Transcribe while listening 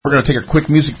We're going to take a quick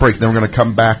music break, then we're going to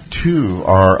come back to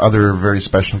our other very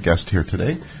special guest here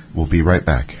today. We'll be right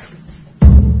back.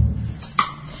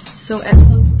 So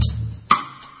excellent.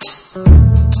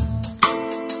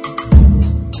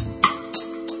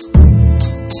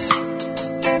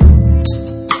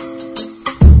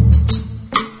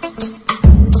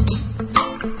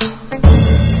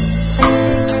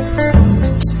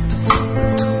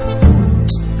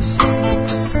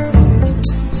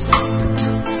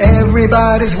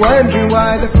 Everybody's wondering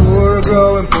why the poor are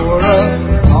growing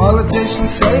poorer.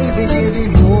 Politicians say they're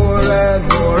giving more and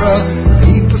more.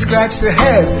 People scratch their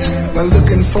heads while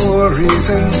looking for a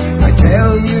reason. I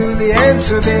tell you the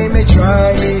answer, they may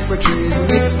try me for treason.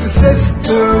 It's the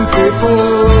system, people.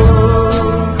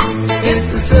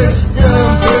 It's the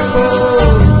system,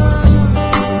 people.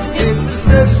 It's the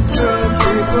system,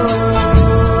 people.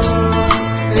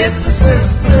 It's the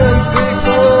system, people.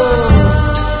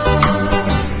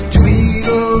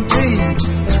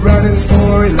 Running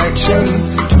for election.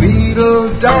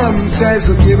 Tweedledum says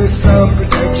he'll give us some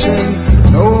protection.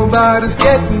 Nobody's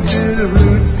getting to the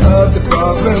root of the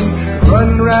problem.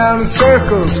 Running around in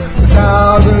circles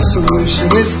without a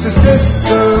solution. It's the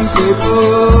system,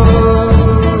 people.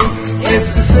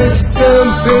 It's the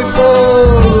system, people.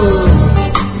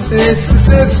 It's the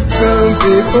system,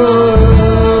 people.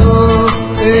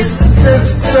 It's the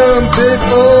system,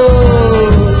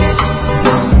 people.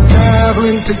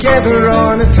 Traveling together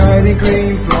on a tiny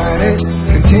green planet.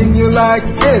 Continue like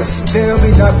this, there'll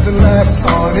be nothing left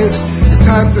on it. It's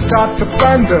time to stop the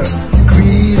plunder, the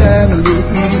greed and the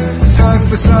looting. It's time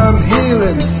for some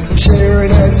healing, some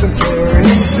sharing and some caring.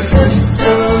 It's the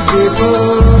system,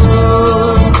 people.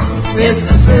 It's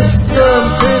the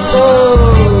system,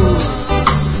 people.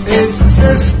 It's the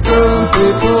system,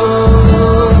 people.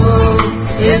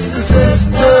 It's the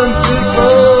system,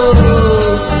 people.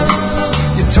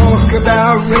 Talk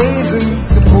about raising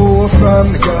the poor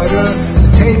from the gutter.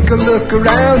 Take a look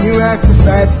around you at the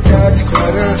fat cat's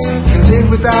clutter. Can live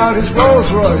without his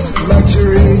Rolls Royce,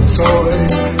 luxury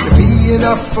toys. To be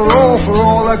enough for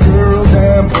all our girls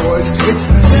and boys. It's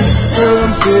the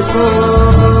system,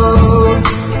 people.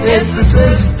 It's the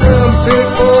system,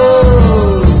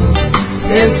 people.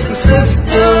 It's the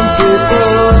system,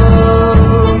 people.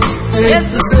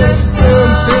 It's the system,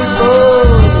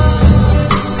 people.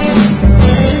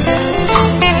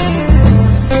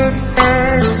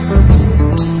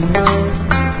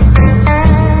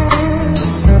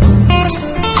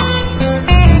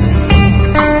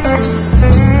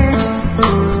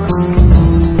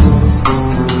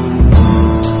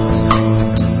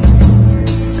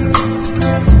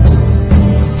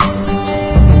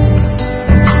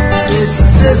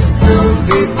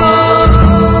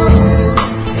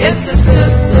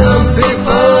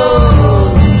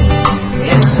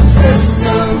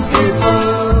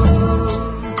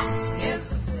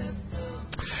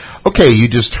 Okay, you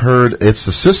just heard It's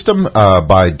the System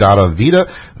by Dada Veda,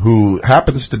 who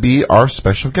happens to be our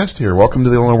special guest here. Welcome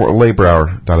to the Illinois Labor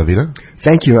Hour, Dada Veda.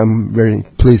 Thank you. I'm very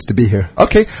pleased to be here.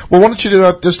 Okay. Well, why don't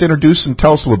you just introduce and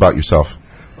tell us a little about yourself?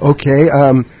 Okay.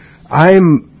 For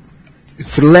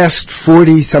the last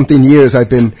 40-something years, I've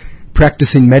been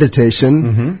practicing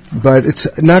meditation, but it's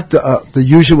not the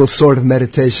usual sort of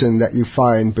meditation that you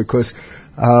find, because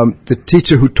the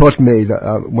teacher who taught me,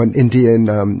 one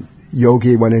Indian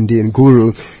yogi, one Indian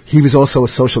guru, he was also a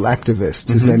social activist.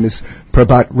 His name is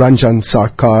Prout Ranjan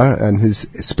Sarkar, and his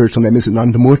spiritual name is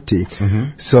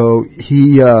Nandamurti. So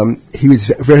he was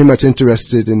very much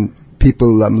interested in people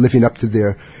living up to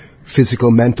their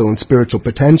physical, mental, and spiritual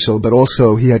potential, but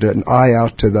also he had an eye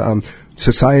out to the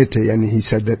society, and he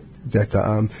said that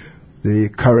the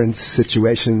current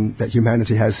situation that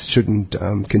humanity has shouldn't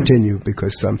continue,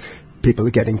 because people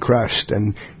are getting crushed,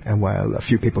 and while a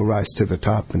few people rise to the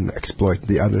top and exploit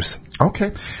the others.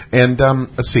 Okay. And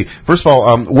let's see. First of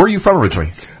all, where are you from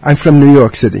originally? I'm from New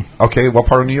York City. Okay. What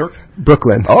part of New York?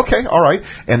 Brooklyn. Okay. All right.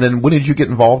 And then when did you get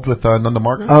involved with Nanda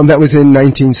Marga? That was in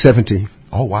 1970.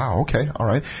 Oh, wow. Okay. All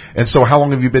right. And so how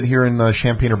long have you been here in the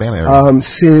Champaign-Urbana area?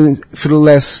 For the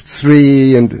last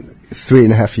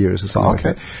 3.5 years or something like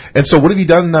that. And so what have you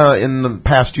done in the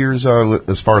past years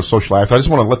as far as social acts? I just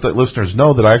want to let the listeners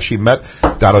know that I actually met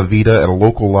Dada Veda at a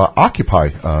local Occupy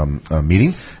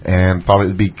meeting, and thought it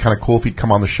would be kind of cool if he'd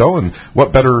come on the show. And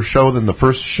what better show than the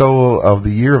first show of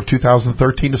the year of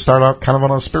 2013 to start out kind of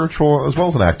on a spiritual as well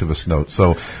as an activist note.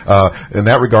 So in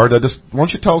that regard, why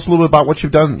don't you tell us a little bit about what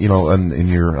you've done, in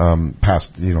your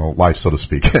past, life, so to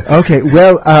speak. Okay.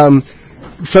 Well,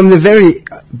 from the very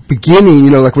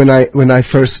beginning, like when I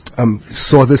first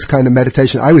saw this kind of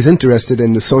meditation, I was interested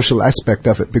in the social aspect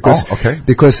of it,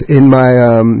 because in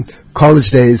my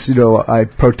college days, I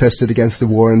protested against the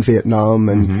war in Vietnam,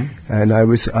 and I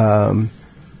was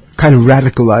kind of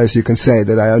radicalized, you can say,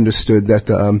 that I understood that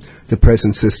the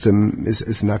present system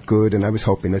is not good, and I was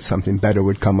hoping that something better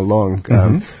would come along.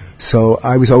 So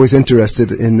I was always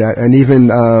interested in that, and even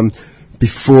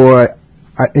before,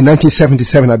 in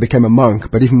 1977 I became a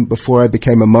monk, but even before I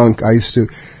became a monk, I used to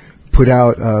put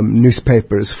out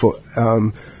newspapers for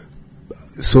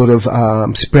sort of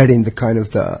spreading the kind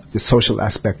of the social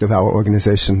aspect of our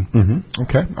organization.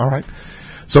 Okay, all right.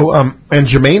 So, and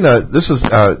Jermaine, this is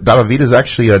Dada Veda is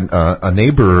actually a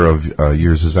neighbor of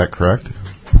yours. Is that correct?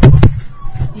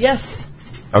 Yes.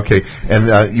 Okay,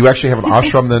 and you actually have an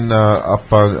ashram then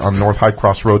up on North High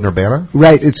Cross Road in Urbana?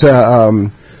 Right. It's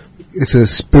a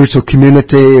spiritual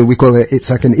community. We call it. It's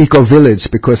like an eco village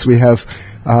because we have.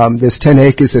 There's 10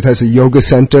 acres that has a yoga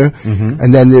center,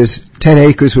 and then there's 10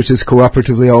 acres which is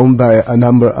cooperatively owned by a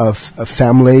number of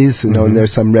families, and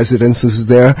there's some residences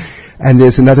there. And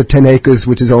there's another 10 acres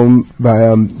which is owned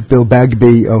by Bill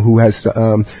Bagby, who has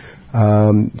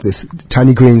this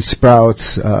Tiny Green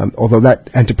Sprouts. Although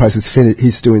that enterprise is finished,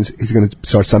 he's going to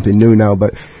start something new now.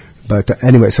 But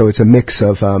anyway, so it's a mix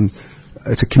of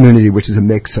it's a community which is a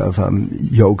mix of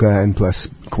yoga and plus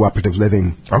cooperative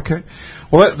living. Okay.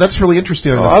 Well, that's really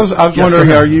interesting. I was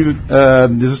wondering, are you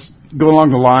does this go along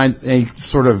the line a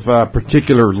sort of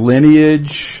particular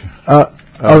lineage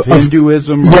of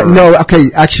Hinduism? Yeah, no.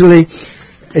 Okay, actually,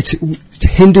 it's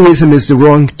Hinduism is the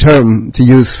wrong term to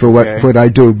use for what I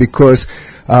do because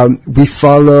we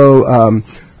follow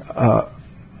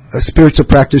a spiritual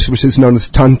practice which is known as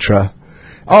Tantra.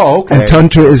 Oh, okay. And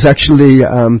Tantra is actually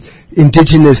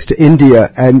indigenous to India,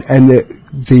 and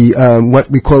the what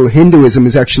we call Hinduism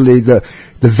is actually the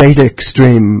Vedic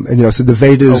stream. And, so the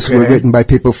Vedas were written by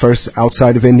people first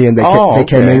outside of India, and they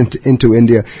came into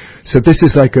India. So this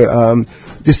is like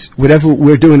whatever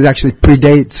we're doing actually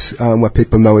predates what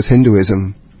people know as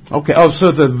Hinduism. Okay. Oh,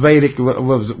 so the Vedic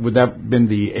would that have been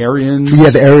the Aryans?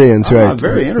 Yeah, the Aryans, right?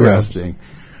 Very interesting.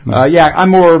 Yeah.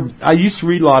 I used to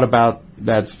read a lot about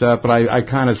that stuff, but I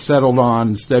kind of settled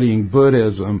on studying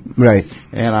Buddhism. Right.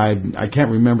 And I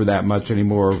can't remember that much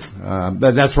anymore.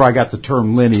 That's where I got the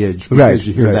term lineage, because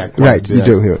you hear that quite a bit. You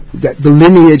do hear it. The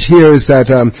lineage here is that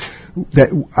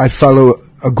I follow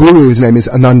a guru. His name is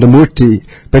Anandamurti,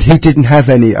 but he didn't have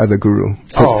any other guru.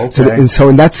 So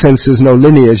in that sense, there's no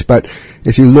lineage, but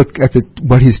if you look at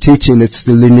what he's teaching, it's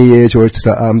the lineage or it's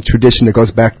the tradition that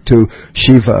goes back to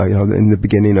Shiva, in the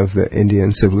beginning of the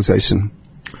Indian civilization.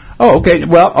 Oh, okay.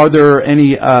 Well, are there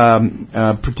any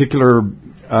particular,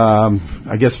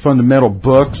 I guess, fundamental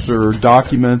books or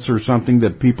documents or something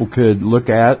that people could look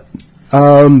at?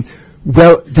 Well,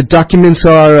 the documents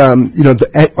are, any of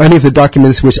the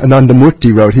documents which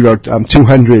Anandamurti wrote. He wrote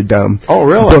 200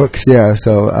 books. Yeah.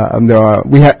 So there are.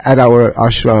 We have at our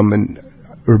ashram in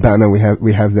Urbana.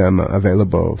 We have them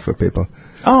available for people.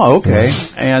 Oh, okay. Yeah.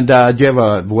 And do you have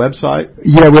a website?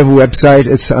 Yeah, we have a website.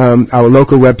 It's our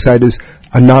local website is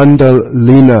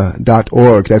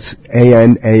anandalina.org. That's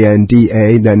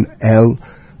ANANDA, then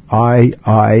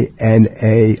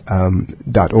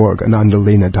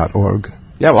LIINA .org,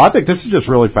 Yeah, well, I think this is just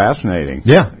really fascinating.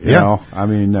 Yeah, you know, I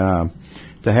mean, to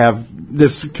have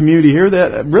this community here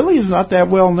that really is not that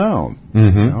well known.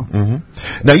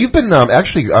 Now, you've been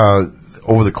actually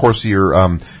over the course of your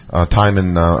time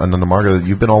in Anandamarga,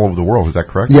 you've been all over the world. Is that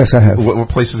correct? Yes, I have. What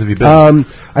places have you been?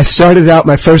 I started out,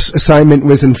 my first assignment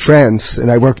was in France,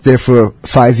 and I worked there for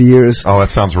 5 years. Oh, that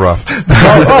sounds rough.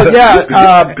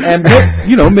 Yeah. And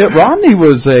Mitt Romney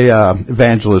was a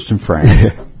evangelist in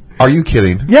France. Are you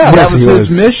kidding? Yeah, that was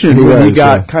his mission when he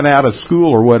got kind of out of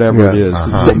school or whatever it is.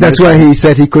 That's why he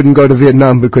said he couldn't go to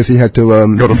Vietnam, because he had to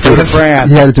go to France.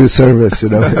 He had to do service,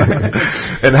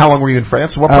 And how long were you in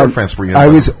France? What part of France were you in? I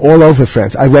was all over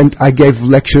France. I gave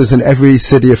lectures in every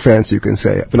city of France, you can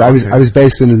say. But I was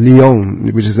based in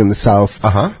Lyon, which is in the south.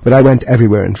 But I went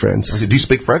everywhere in France. Okay. Do you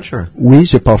speak French, or? Oui,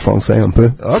 je parle français un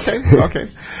peu. Okay.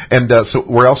 And so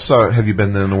where else have you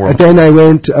been in the world? And then I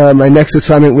went, my next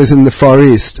assignment was in the Far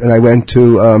East, and I went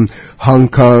to Hong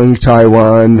Kong,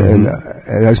 Taiwan, and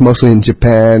I was mostly in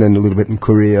Japan and a little bit in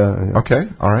Korea. Okay,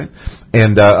 all right.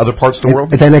 And other parts of the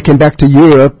world? And then I came back to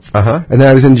Europe, and then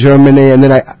I was in Germany, and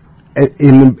then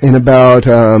in about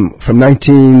from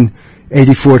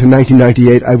 1984 to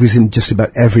 1998, I was in just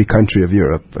about every country of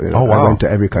Europe. Oh, wow. I went to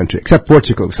every country, except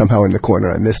Portugal. Somehow in the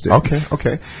corner, I missed it.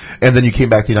 Okay. And then you came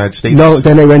back to the United States? No,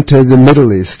 then I went to the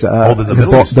Middle East.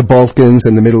 The Balkans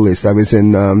and the Middle East. I was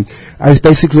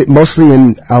basically mostly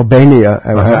in Albania.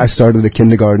 I started a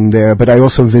kindergarten there, but I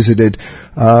also visited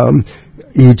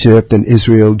Egypt and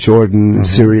Israel, Jordan,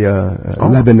 Syria,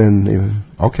 Lebanon. Even.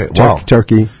 Okay, wow.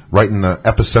 Turkey. Right in the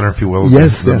epicenter, if you will,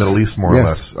 yes, the Middle East, more or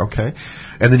less. Okay.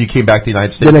 And then you came back to the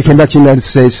United States? Then I came back to the United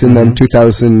States in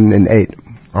 2008.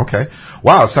 Okay.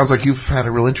 Wow, it sounds like you've had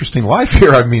a real interesting life here.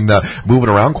 I mean, moving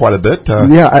around quite a bit.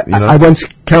 I once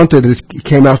counted, it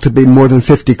came out to be more than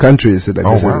 50 countries that I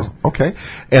visited. Oh, wow. Okay.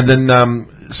 And then,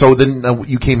 so then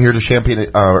you came here to Champaign,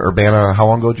 Urbana, how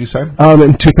long ago did you say?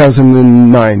 In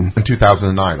 2009. In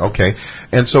 2009, okay.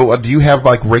 And so do you have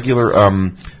like regular,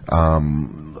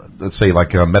 let's say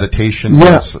like meditation?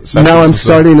 Yes. Now I'm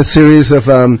starting a series of,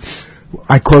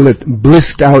 I call it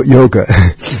blissed out yoga.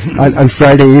 on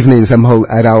Friday evenings, I'm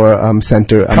at our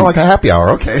center. Kind of like a happy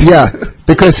hour, okay. Yeah,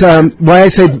 because why I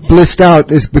say blissed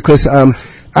out is because I'm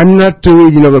not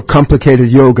doing a complicated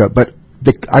yoga, but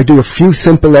I do a few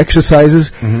simple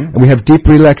exercises, and we have deep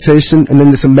relaxation, and then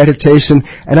there's some meditation.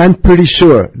 And I'm pretty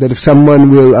sure that if someone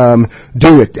will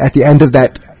do it at the end of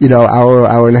that,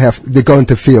 hour and a half, they're going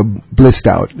to feel blissed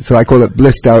out. So I call it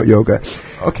blissed out yoga.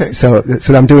 Okay. So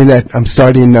I'm doing that. I'm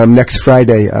starting next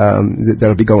Friday.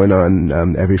 That'll be going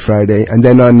on every Friday, and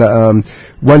then on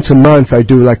once a month I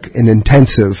do like an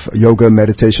intensive yoga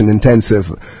meditation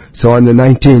intensive. So on the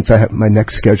 19th I have my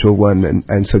next scheduled one,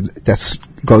 and so that's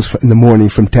goes in the morning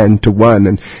from 10 to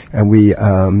 1, and we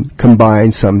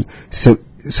combine some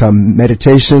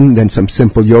meditation, then some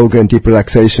simple yoga and deep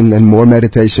relaxation, and more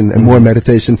meditation and more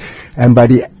meditation, and by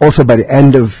the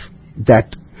end of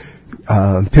that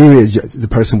period, the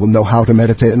person will know how to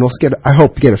meditate and also I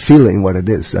hope get a feeling what it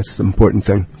is. That's the important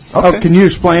thing. Okay. Can you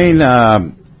explain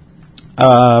sort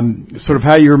of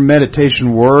how your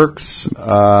meditation works?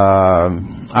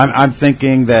 I'm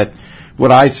thinking that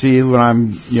what I see when I'm,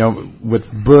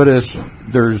 with Buddhists,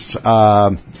 there's,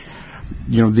 the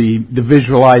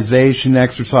visualization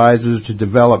exercises to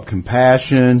develop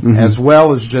compassion, as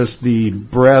well as just the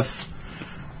breath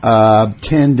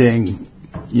tending,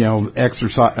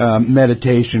 exercise,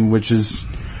 meditation, which is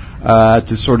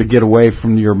to sort of get away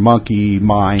from your monkey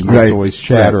mind that's always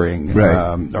chattering.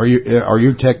 Right. Are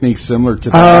your techniques similar to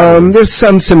that? There's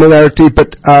some similarity,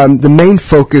 but the main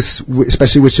focus,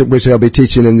 especially which I'll be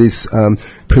teaching in these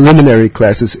preliminary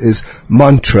classes, is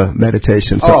mantra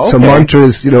meditation. So mantra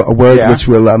is a word which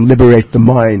will liberate the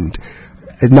mind.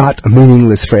 Not a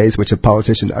meaningless phrase, which a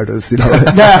politician utters, and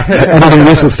then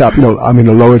this will stop,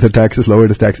 lower the taxes.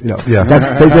 That's,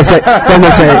 then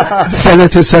they say,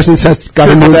 Senator such and such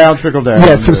got trickle down.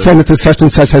 Yes, so Senator such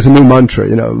and such has a new mantra,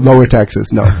 lower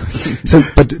taxes. No.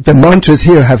 But the mantras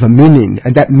here have a meaning,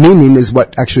 and that meaning is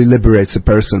what actually liberates a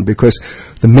person, because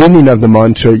the meaning of the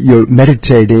mantra, you're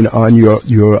meditating on your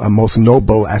most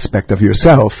noble aspect of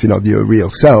yourself, your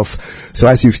real self. So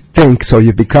as you think, so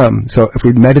you become. So if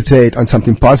we meditate on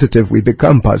something positive, we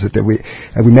become positive. We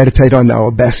meditate on our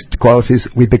best qualities,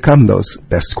 we become those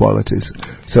best qualities.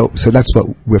 So that's what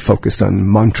we're focused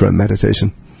on, mantra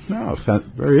meditation. No, sounds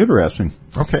very interesting.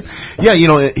 Okay. Yeah,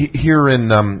 here in,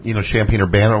 Champaign,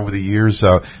 Urbana over the years,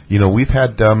 we've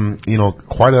had,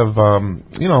 quite of,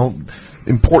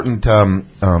 important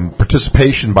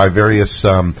participation by various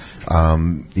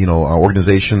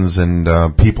organizations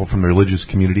and people from the religious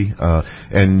community,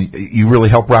 and you really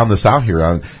help round this out here.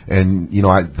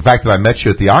 The fact that I met you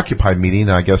at the Occupy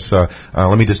meeting, I guess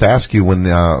let me just ask you, when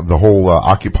the whole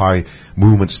Occupy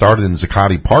movement started in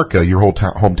Zuccotti Park, your whole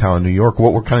hometown in New York,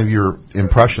 what were kind of your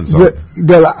impressions of it?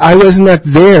 Well, I was not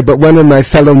there, but one of my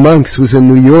fellow monks was in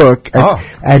New York,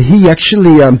 and he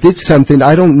actually did something.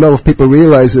 I don't know if people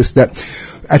realize this, that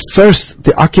at first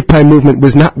the Occupy movement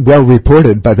was not well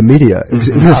reported by the media. It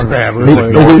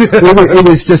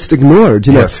was just ignored,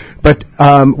 Yes. But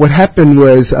what happened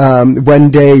was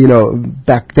one day,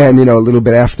 back then, a little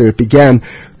bit after it began,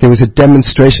 there was a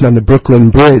demonstration on the Brooklyn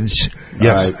Bridge.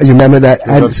 Yes. You remember that?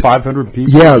 And 500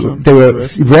 people. Yeah, they were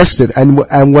arrested. And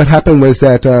what happened was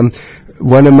that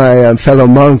one of my fellow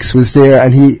monks was there,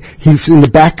 and he was in the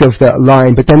back of the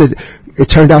line, but then it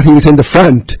turned out he was in the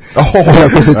front.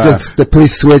 Because it's the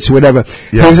police switch, whatever.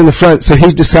 Yeah. He was in the front, so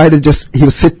he decided he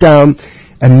would sit down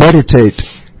and meditate,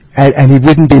 and he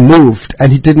wouldn't be moved,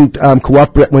 and he didn't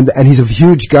cooperate and he's a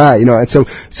huge guy, and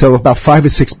so about 5 or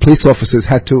 6 police officers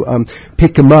had to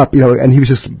pick him up, and he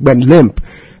went limp.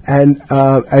 And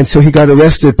so he got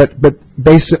arrested, but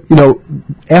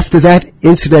after that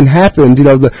incident happened,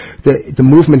 the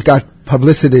movement got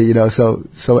publicity, so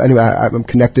anyway, I'm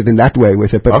connected in that way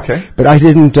with it, but I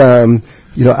didn't,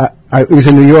 it was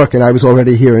in New York, and I was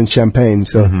already here in Champaign,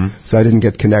 so I didn't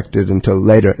get connected until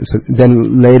later. So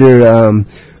then later,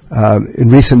 in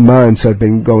recent months, I've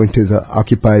been going to the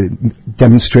Occupy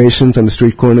demonstrations on the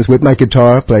street corners with my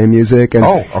guitar, playing music, and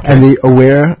the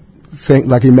Aware thing,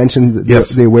 like you mentioned,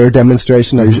 the Aware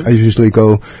demonstration. I usually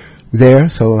go there.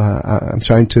 So I'm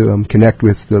trying to connect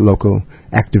with the local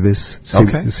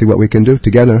activists, see what we can do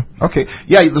together. Okay.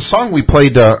 Yeah, the song we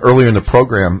played earlier in the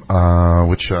program,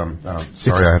 which, sorry,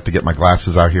 I have to get my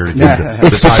glasses out here.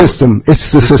 It's the system.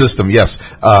 It's the system, yes.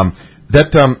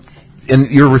 And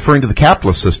you're referring to the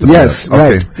capitalist system. Yes,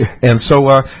 right. Okay. And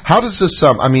so, how does this,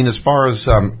 as far as,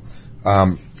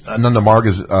 Ananda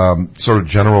Marga's sort of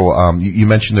general, you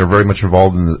mentioned they're very much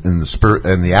involved in the spirit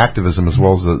and the activism as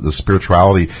well as the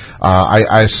spirituality.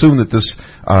 I assume that this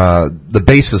the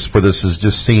basis for this is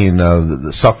just seeing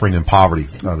the suffering and poverty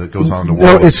that goes on in the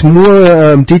world. No, it's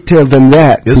more detailed than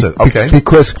that. Is it? Okay.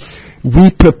 Because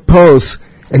we propose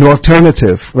an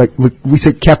alternative. Like we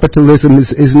say, capitalism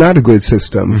is not a good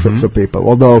system for people.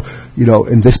 Although,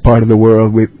 in this part of the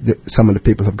world, some of the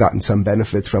people have gotten some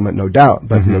benefits from it, no doubt.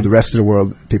 But the rest of the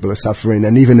world, people are suffering.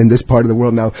 And even in this part of the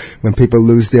world now, when people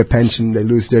lose their pension, they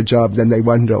lose their job, then they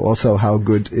wonder also how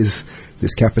good is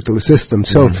this capitalist system.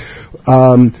 So,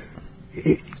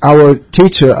 our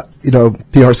teacher,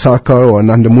 P.R. Sarkar or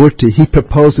Nandamurti, he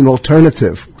proposed an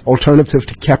alternative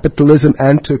to capitalism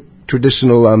and to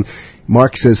traditional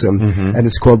Marxism, and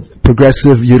it's called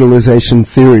Progressive Utilization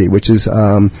Theory, which is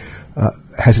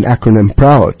has an acronym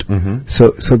Prout.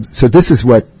 So this is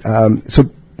what. So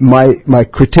my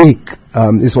critique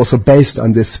is also based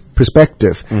on this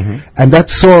perspective, and that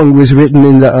song was written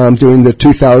in the during the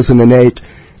 2008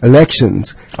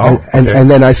 elections, and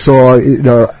then I saw.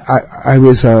 I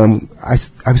was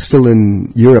still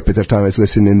in Europe at that time. I was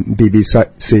listening to BBC,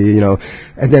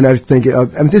 and then I was thinking,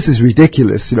 this is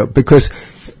ridiculous, because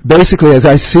basically, as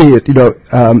I see it,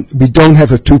 we don't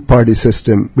have a two-party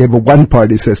system. We have a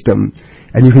one-party system,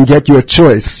 and you can get your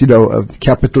choice, of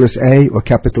capitalist A or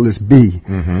capitalist B.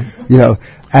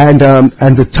 And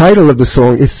the title of the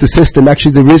song, It's the System.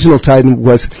 Actually, the original title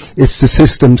was It's the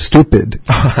System Stupid,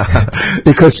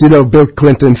 because Bill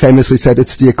Clinton famously said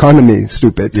it's the economy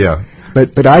stupid. Yeah.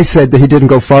 But I said that he didn't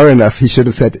go far enough. He should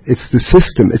have said it's the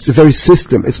system. It's the very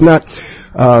system. It's not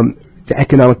the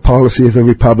economic policy of the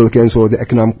Republicans or the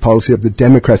economic policy of the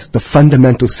Democrats. The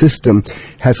fundamental system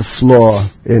has a flaw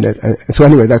in it. And so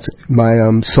anyway, that's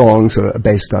my songs are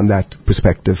based on that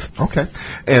perspective. Okay.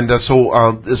 And so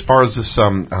as far as this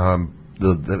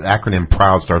the acronym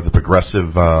PROUD started, the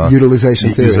Progressive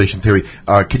Utilization Theory.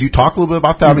 Could you talk a little bit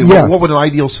about that? What would an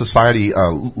ideal society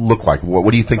look like? What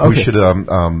do you think we should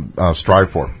strive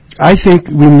for? I think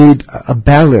we need a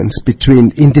balance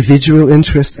between individual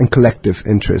interests and collective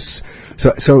interests.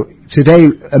 So today,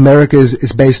 America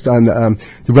is based on the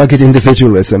rugged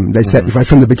individualism. They said right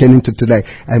from the beginning to today,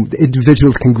 and the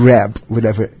individuals can grab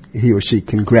whatever he or she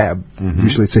can grab.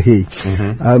 Usually, it's a he.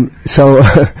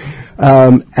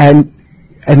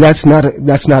 And that's not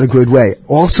a good way.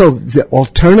 Also, the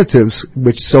alternatives,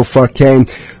 which so far came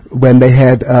when they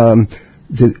had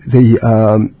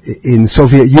in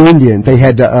Soviet Union, they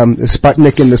had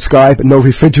Sputnik in the sky, but no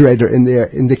refrigerator in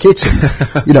the kitchen.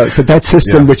 So that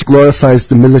system which glorifies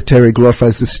the military,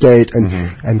 glorifies the state,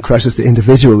 and crushes the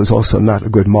individual is also not a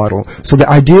good model. So the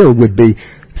ideal would be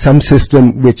some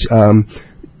system which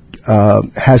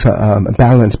has a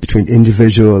balance between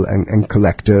individual and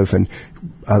collective, and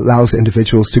allows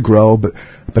individuals to grow, but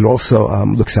also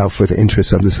looks out for the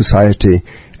interests of the society.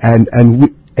 And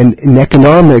in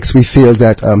economics, we feel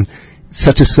that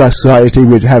such a society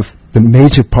would have the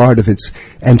major part of its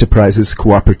enterprises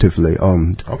cooperatively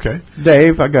owned. Okay.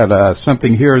 Dave, I got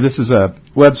something here. This is a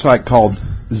website called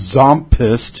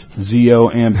Zompist,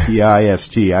 Zompist. I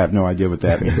have no idea what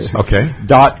that means. Okay.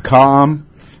 .com/meet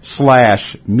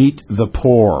the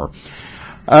poor.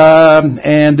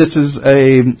 And this is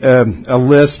a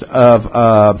list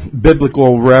of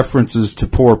biblical references to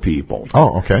poor people.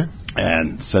 Oh, okay.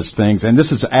 And such things. And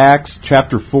this is Acts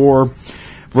chapter 4,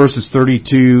 verses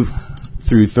 32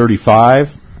 through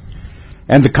 35.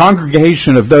 And the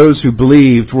congregation of those who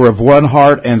believed were of one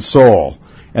heart and soul,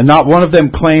 and not one of them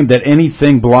claimed that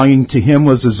anything belonging to him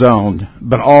was his own,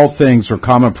 but all things were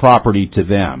common property to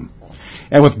them.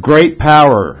 And with great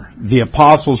power the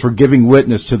apostles were giving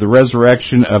witness to the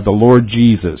resurrection of the Lord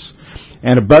Jesus,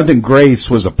 and abundant grace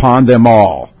was upon them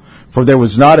all. For there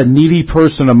was not a needy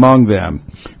person among them,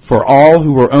 for all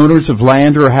who were owners of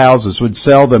land or houses would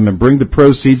sell them and bring the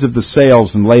proceeds of the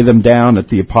sales and lay them down at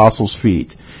the apostles'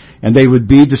 feet, and they would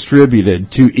be distributed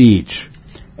to each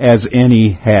as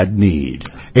any had need.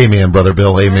 Amen, Brother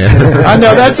Bill. Amen. I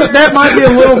know that might be a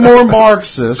little more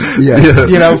Marxist.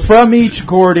 Yeah. From each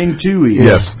according to each.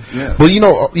 Yes. Well, you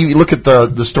look at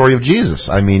the story of Jesus.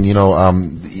 I mean,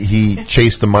 he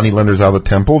chased the moneylenders out of the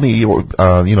temple, and he,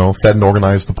 fed and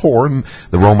organized the poor, and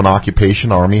the Roman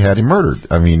occupation army had him murdered.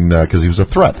 I mean, because he was a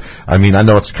threat. I mean, I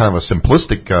know it's kind of a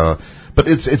simplistic But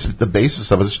it's the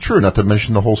basis of it. It's true, not to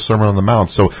mention the whole Sermon on the Mount.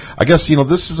 So I guess,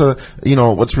 this is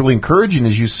what's really encouraging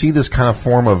is you see this kind of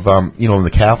form of, in the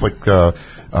Catholic,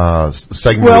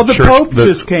 segment well, of the church. Pope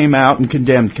just came out and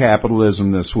condemned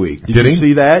capitalism this week. Did he? You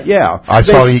see that? Yeah. I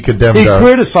saw he condemned... He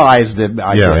criticized it,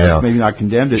 I guess. Yeah. Maybe not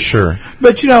condemned it. Sure.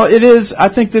 But, I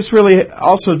think this really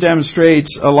also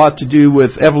demonstrates a lot to do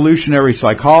with evolutionary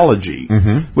psychology,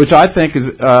 which I think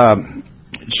is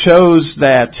shows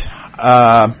that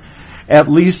at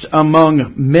least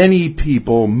among many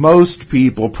people, most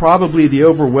people, probably the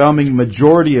overwhelming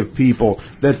majority of people,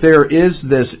 that there is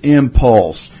this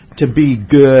impulse to be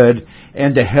good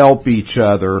and to help each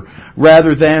other,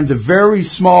 rather than the very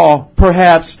small,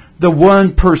 perhaps the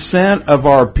 1% of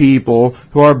our people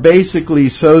who are basically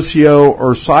socio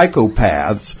or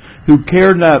psychopaths, who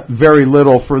care not very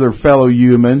little for their fellow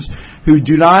humans, who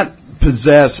do not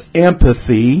possess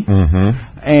empathy,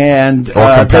 and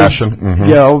compassion.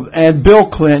 And Bill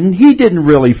Clinton, he didn't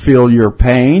really feel your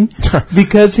pain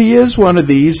because he is one of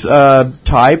these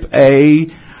type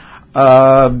A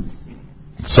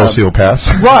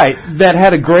sociopaths. Right, that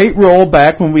had a great role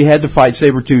back when we had to fight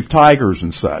saber-toothed tigers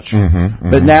and such.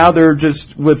 But now they're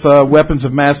just with weapons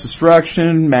of mass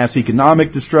destruction, mass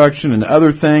economic destruction, and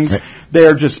other things.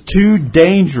 They're just too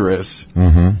dangerous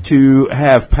to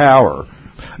have power.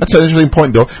 That's an interesting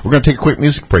point, Bill. We're going to take a quick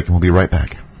music break, and we'll be right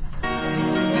back.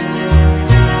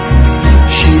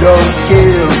 She don't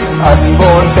kill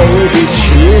unborn babies.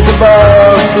 She's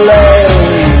above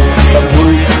blame. But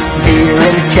wolves, deer,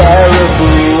 and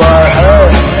caribou are her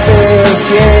fair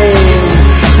game.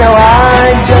 Now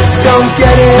I just don't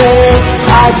get it.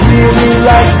 I'd really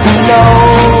like to know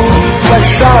why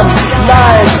some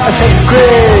lives are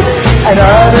sacred and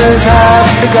others have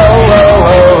to go.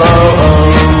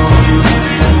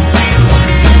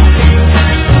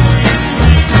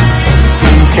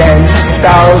 10,000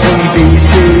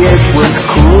 BC, it was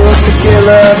cool to kill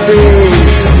a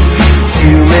beast.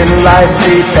 Human life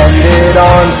depended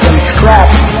on some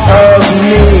scraps of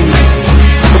meat.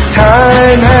 But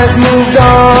time has moved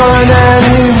on and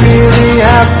we really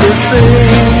have to see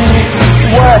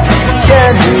what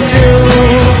can we do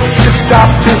to stop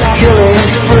this killing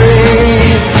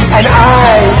spree. And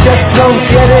I just don't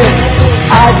get it.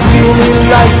 I'd really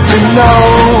like to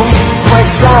know why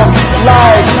some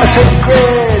lives are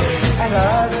sacred and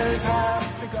others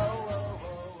have to go.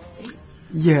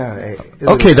 Yeah.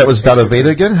 Okay, that was Dada Veda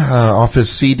again, off his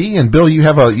CD. And Bill, you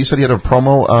said you had a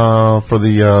promo for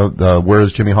the Where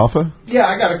is Jimmy Hoffa? Yeah,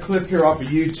 I got a clip here off of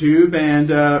YouTube, and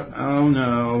oh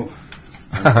no,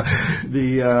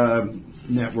 the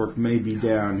network may be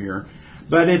down here,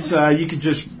 but it's you could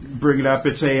just bring it up.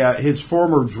 It's his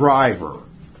former driver.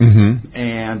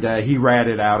 And he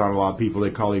ratted out on a lot of people.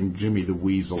 They call him Jimmy the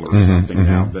Weasel or something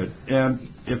now. But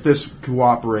if this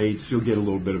cooperates, you'll get a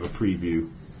little bit of a preview.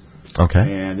 Okay.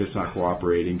 And it's not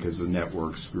cooperating because the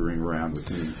network's screwing around with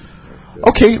me.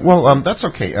 Okay, well, that's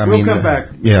okay. We'll come back.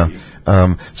 Yeah.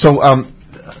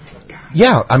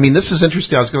 Yeah, I mean, this is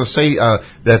interesting. I was going to say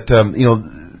that,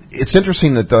 it's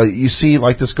interesting that you see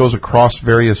like this goes across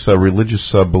various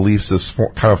religious beliefs, this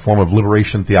kind of form of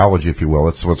liberation theology, if you will.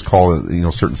 That's what's called,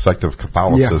 certain sect of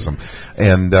Catholicism.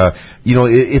 Yeah. And,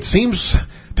 it seems...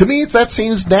 To me, that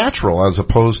seems natural as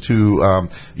opposed to,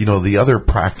 the other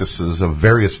practices of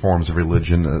various forms of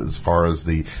religion as far as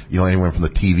the, anyone from the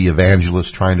TV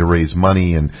evangelist trying to raise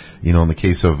money and, in the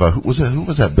case of, who was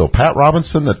that, Bill? Pat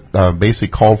Robinson that basically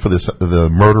called for the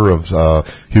murder of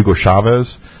Hugo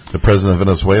Chavez, the president of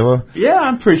Venezuela? Yeah,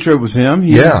 I'm pretty sure it was him.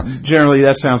 Generally,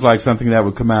 that sounds like something that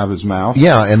would come out of his mouth.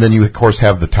 Yeah, and then you, of course,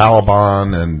 have the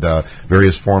Taliban and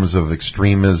various forms of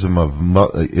extremism of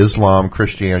Islam,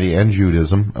 Christianity, and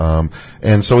Judaism.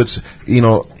 And so it's,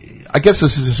 I guess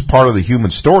this is just part of the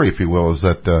human story, if you will, is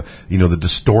that, the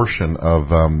distortion of,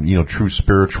 true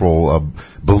spiritual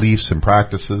beliefs and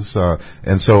practices.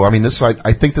 And so, I mean,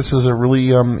 I think this is a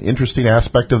really interesting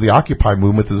aspect of the Occupy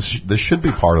movement. This should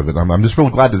be part of it. I'm just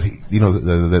really glad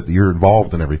that you're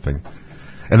involved in everything.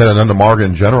 And that Ananda Marga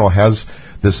in general has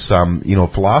this,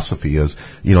 philosophy is,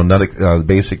 not,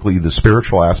 basically the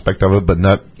spiritual aspect of it, but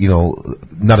not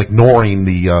ignoring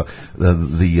the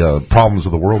problems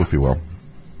of the world, if you will.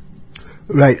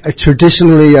 Right.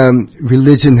 Traditionally,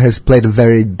 religion has played a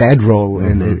very bad role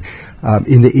in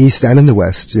the East and in the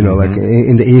West. Like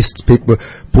in the East,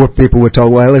 poor people were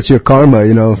told, "Well, it's your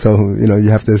karma," so you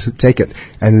have to take it.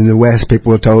 And in the West,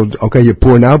 people were told, "Okay, you're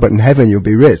poor now, but in heaven you'll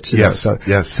be rich." Yes.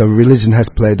 So religion has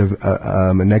played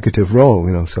a negative role.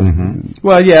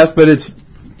 Well, yes, but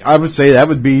I would say that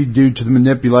would be due to the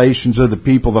manipulations of the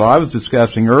people that I was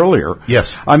discussing earlier.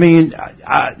 Yes. I mean,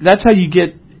 that's how you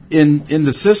get in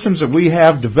the systems that we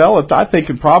have developed, I think,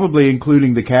 and probably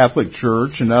including the Catholic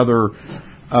Church and other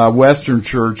Western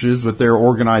churches with their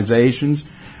organizations,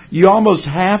 you almost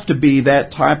have to be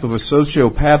that type of a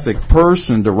sociopathic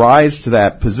person to rise to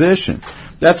that position.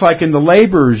 That's like in the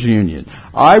laborers union.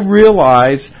 I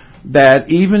realize that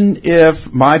even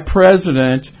if my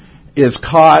president is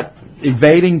caught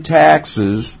evading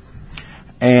taxes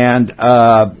and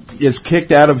is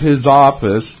kicked out of his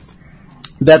office,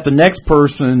 that the next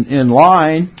person in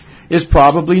line is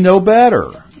probably no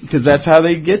better, because that's how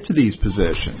they get to these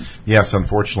positions. Yes,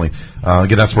 unfortunately.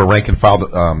 Again, that's where rank and file,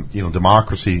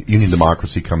 democracy, union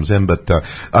democracy comes in. But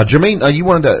Jermaine, you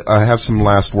wanted to have some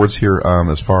last words here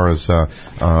as far as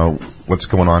what's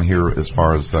going on here, as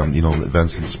far as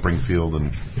events in Springfield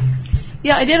and.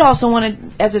 Yeah, I did also want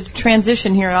to, as a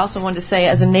transition here, I also wanted to say,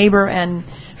 as a neighbor and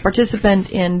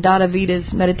participant in Dada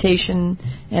Veda's meditation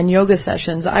and yoga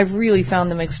sessions, I've really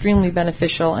found them extremely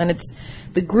beneficial. And it's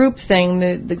the group thing,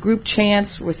 the group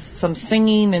chants with some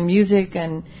singing and music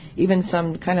and even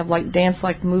some kind of like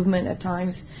dance-like movement at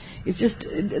times. It's just,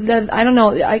 I don't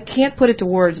know, I can't put it to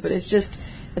words, but it's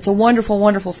a wonderful,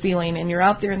 wonderful feeling. And you're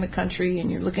out there in the country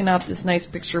and you're looking out this nice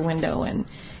picture window, and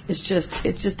it's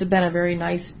just been a very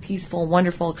nice, peaceful,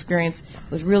 wonderful experience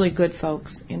with really good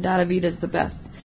folks. And Dada Veda is the best.